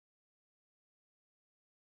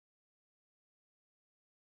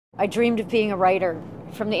I dreamed of being a writer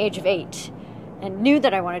from the age of 8 and knew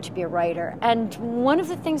that I wanted to be a writer. And one of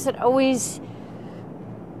the things that always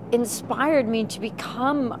inspired me to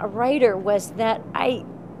become a writer was that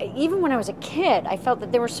even when I was a kid, I felt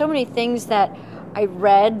that there were so many things that I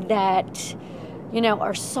read that,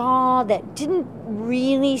 or saw that didn't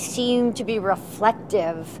really seem to be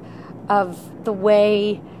reflective of the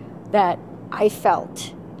way that I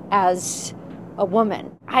felt as a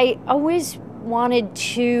woman. I always wanted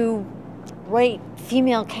to write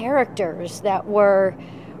female characters that were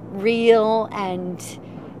real and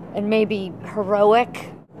maybe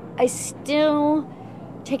heroic. I still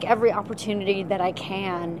take every opportunity that I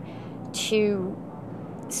can to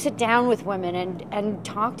sit down with women and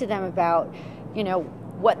talk to them about,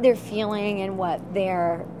 what they're feeling and what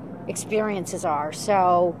their experiences are.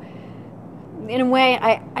 So in a way,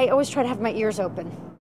 I always try to have my ears open.